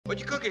What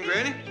you cooking,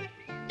 Granny?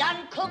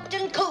 Done cooked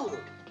and cooled.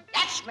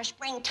 That's my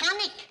spring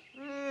tonic.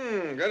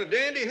 Got a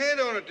dandy head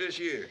on it this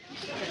year.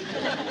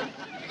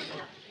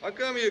 How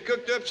come you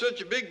cooked up such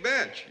a big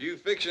batch? You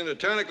fixing to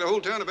tonic the whole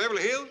town of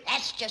Beverly Hills?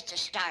 That's just a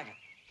starter.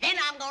 Then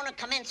I'm going to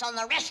commence on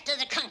the rest of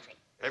the country.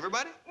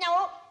 Everybody?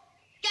 No,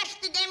 just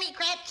the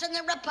Democrats and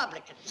the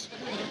Republicans.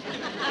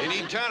 They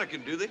need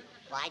tonicking, do they?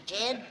 Why,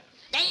 Jed,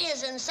 they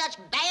is in such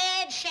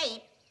bad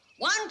shape,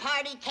 one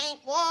party can't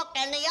walk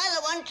and the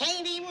other one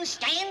can't even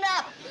stand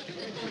up.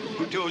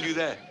 Who told you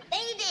that?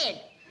 They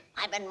did.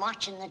 I've been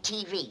watching the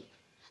TV.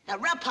 The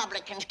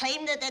Republicans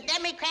claim that the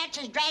Democrats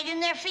is dragging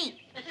their feet.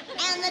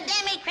 And the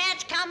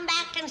Democrats come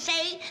back and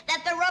say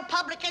that the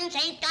Republicans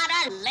ain't got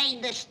a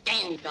leg to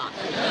stand on.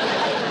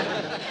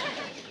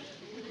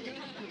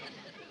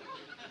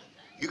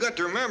 You got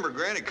to remember,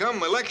 Granny,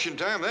 come election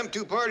time, them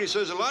two parties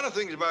says a lot of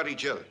things about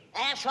each other.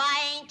 That's why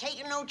I ain't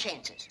taking no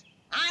chances.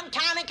 I'm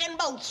tonicking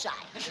both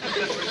sides.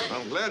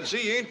 I'm glad to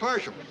see you ain't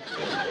partial.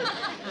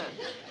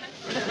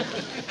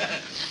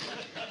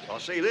 I'll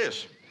say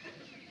this.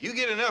 You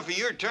get enough of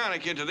your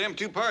tonic into them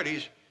two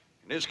parties,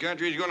 and this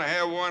country's gonna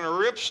have one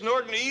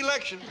rip-snorting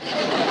election.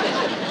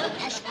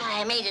 That's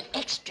why I made it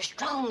extra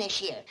strong this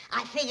year.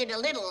 I figured a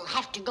little'll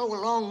have to go a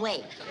long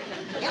way.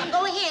 Now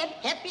go ahead,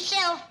 help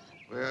yourself.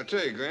 Well, I'll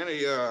tell you, Granny,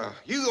 you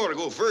ought to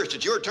go first.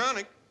 It's your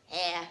tonic.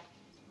 Yeah.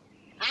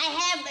 I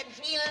have been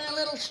feeling a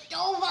little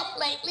stove up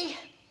lately.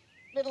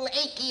 Little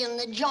achy in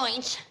the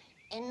joints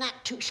and not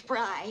too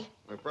spry.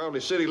 Well, probably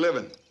city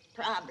living.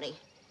 Probably.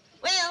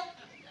 Well,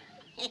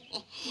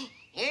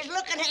 here's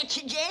looking at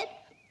you, Jed.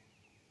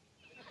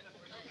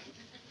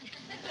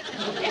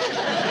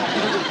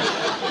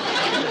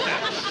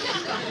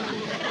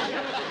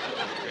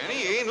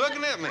 Granny, you ain't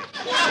looking at me.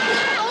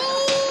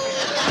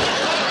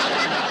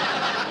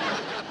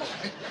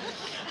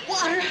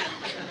 Water.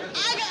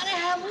 I gotta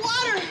have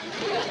water.